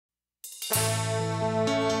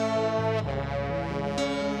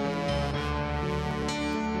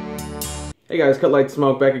Hey guys,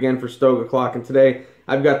 CutLightSmoke back again for Stoke O'Clock, and today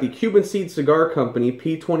I've got the Cuban Seed Cigar Company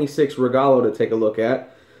P26 Regalo to take a look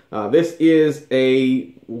at. This is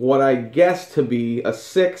what I guess to be a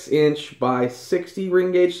 6-inch by 60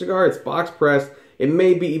 ring gauge cigar. It's box pressed. It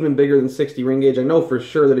may be even bigger than 60 ring gauge. I know for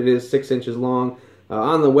sure that it is 6 inches long.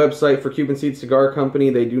 On the website for Cuban Seed Cigar Company,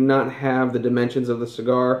 they do not have the dimensions of the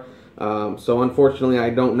cigar. So unfortunately, I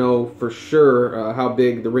don't know for sure how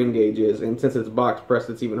big the ring gauge is, and since it's box pressed,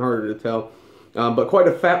 it's even harder to tell. But quite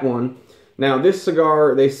a fat one. Now, this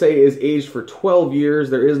cigar, they say, is aged for 12 years.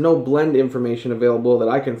 There is no blend information available that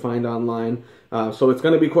I can find online, so it's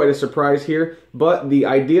going to be quite a surprise here. But the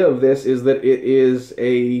idea of this is that it is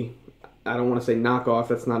I don't want to say knockoff,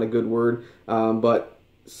 that's not a good word, but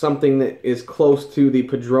something that is close to the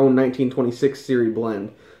Padron 1926 series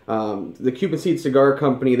blend. The Cuban Seed Cigar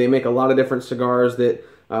Company, they make a lot of different cigars that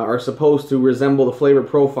are supposed to resemble the flavor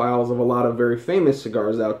profiles of a lot of very famous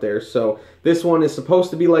cigars out there. So this one is supposed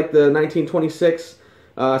to be like the 1926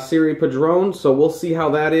 series Padron, so we'll see how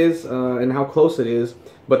that is and how close it is.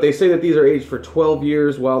 But they say that these are aged for 12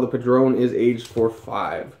 years while the Padron is aged for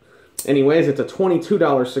 5. Anyways, it's a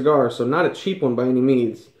 $22 cigar, so not a cheap one by any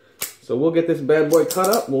means. So we'll get this bad boy cut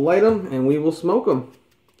up, we'll light them, and we will smoke them.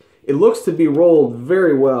 It looks to be rolled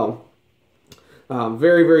very well.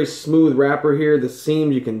 Very, very smooth wrapper here. The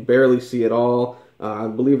seams, you can barely see at all. I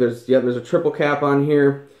believe there's a triple cap on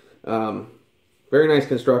here. Very nice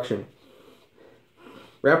construction.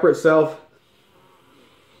 Wrapper itself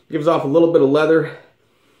gives off a little bit of leather, a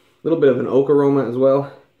little bit of an oak aroma as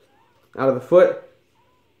well out of the foot.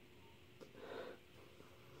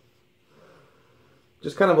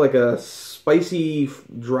 Just kind of like a spicy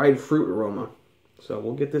dried fruit aroma. So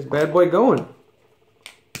we'll get this bad boy going.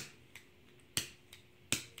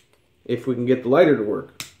 If we can get the lighter to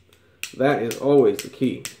work. That is always the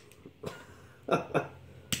key.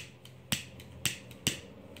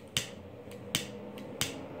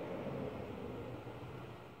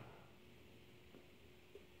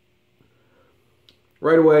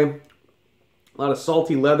 Right away, a lot of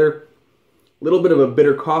salty leather, a little bit of a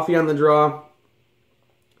bitter coffee on the draw.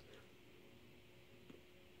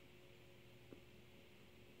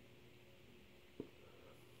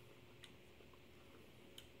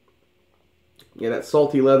 Yeah, that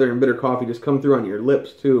salty leather and bitter coffee just come through on your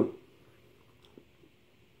lips too.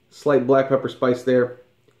 Slight black pepper spice there.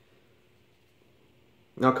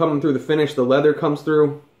 Now coming through the finish, the leather comes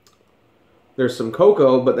through. There's some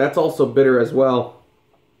cocoa, but that's also bitter as well.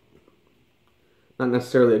 Not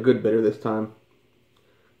necessarily a good bitter this time.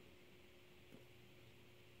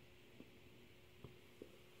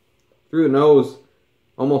 Through the nose,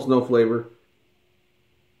 almost no flavor.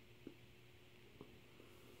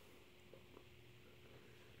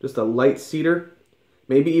 Just a light cedar,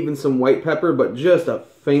 maybe even some white pepper, but just a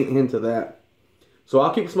faint hint of that. So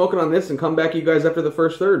I'll keep smoking on this and come back to you guys after the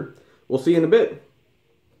first third. We'll see you in a bit.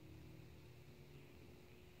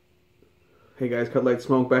 Hey guys,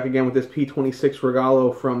 CutLightSmoke back again with this P26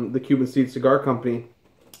 Regalo from the Cuban Seed Cigar Company.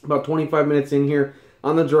 About 25 minutes in here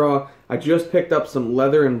on the draw. I just picked up some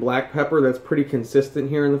leather and black pepper that's pretty consistent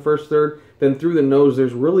here in the first third. Then through the nose,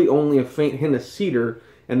 there's really only a faint hint of cedar.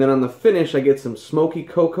 And then on the finish, I get some smoky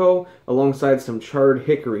cocoa alongside some charred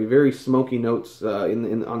hickory. Very smoky notes on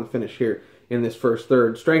the finish here in this first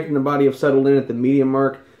third. Strength in the body have settled in at the medium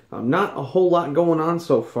mark. Not a whole lot going on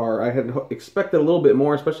so far. I had expected a little bit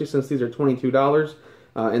more, especially since these are $22,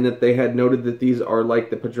 and that they had noted that these are like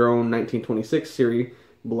the Padron 1926 series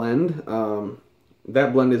blend.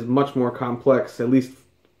 That blend is much more complex, at least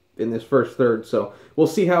in this first third, so we'll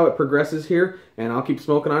see how it progresses here, and I'll keep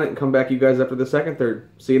smoking on it and come back to you guys after the second third.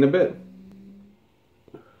 See you in a bit.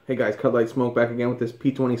 Hey guys, CutLightSmoke back again with this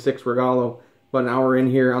P26 Regalo. About an hour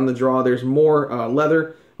in here on the draw, there's more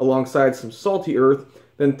leather alongside some salty earth.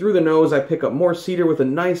 Then through the nose, I pick up more cedar with a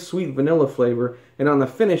nice sweet vanilla flavor. And on the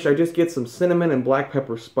finish, I just get some cinnamon and black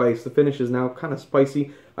pepper spice. The finish is now kind of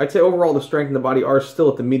spicy. I'd say overall the strength in the body are still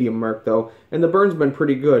at the medium mark though. And the burn's been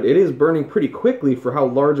pretty good. It is burning pretty quickly for how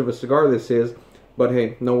large of a cigar this is. But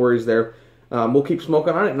hey, no worries there. We'll keep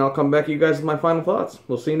smoking on it and I'll come back to you guys with my final thoughts.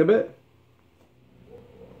 We'll see you in a bit.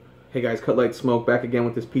 Hey guys, CutLightSmoke back again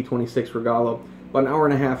with this P26 Regalo. About an hour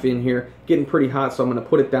and a half in here, getting pretty hot, so I'm going to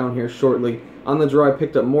put it down here shortly. On the draw, I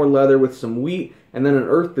picked up more leather with some wheat, and then an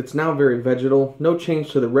earth that's now very vegetal. No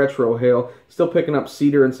change to the retro hail. Still picking up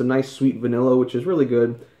cedar and some nice sweet vanilla, which is really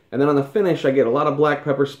good. And then on the finish, I get a lot of black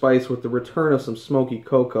pepper spice with the return of some smoky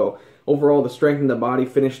cocoa. Overall, the strength in the body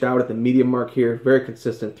finished out at the medium mark here, very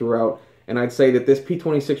consistent throughout. And I'd say that this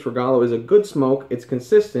P26 Regalo is a good smoke. It's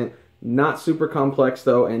consistent, not super complex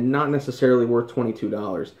though, and not necessarily worth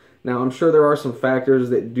 $22. Now, I'm sure there are some factors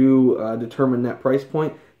that do determine that price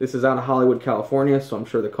point. This is out of Hollywood, California, so I'm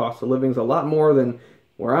sure the cost of living is a lot more than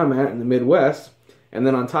where I'm at in the Midwest. And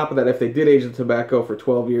then on top of that, if they did age the tobacco for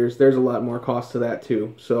 12 years, there's a lot more cost to that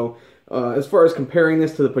too. So as far as comparing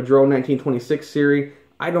this to the Padron 1926 series,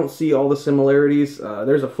 I don't see all the similarities.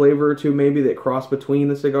 There's a flavor or two maybe that cross between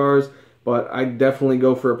the cigars, but I definitely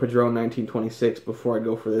go for a Padron 1926 before I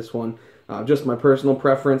go for this one. Just my personal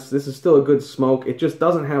preference. This is still a good smoke. It just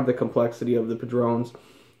doesn't have the complexity of the Padrones,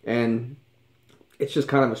 and it's just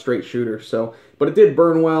kind of a straight shooter. So, but it did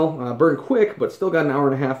burn well, burn quick, but still got an hour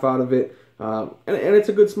and a half out of it. And it's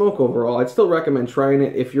a good smoke overall. I'd still recommend trying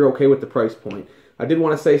it if you're okay with the price point. I did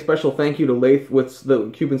want to say special thank you to Lath with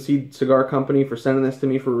the Cuban Seed Cigar Company for sending this to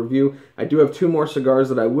me for review. I do have 2 more cigars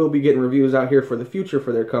that I will be getting reviews out here for the future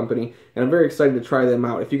for their company, and I'm very excited to try them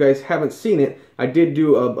out. If you guys haven't seen it, I did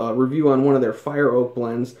do a review on one of their Fire Oak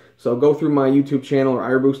blends, so go through my YouTube channel or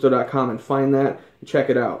irobusto.com and find that and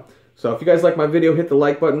check it out. So if you guys like my video, hit the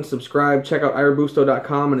like button, subscribe, check out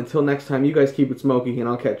irobusto.com, and until next time, you guys keep it smoky, and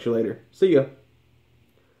I'll catch you later. See ya!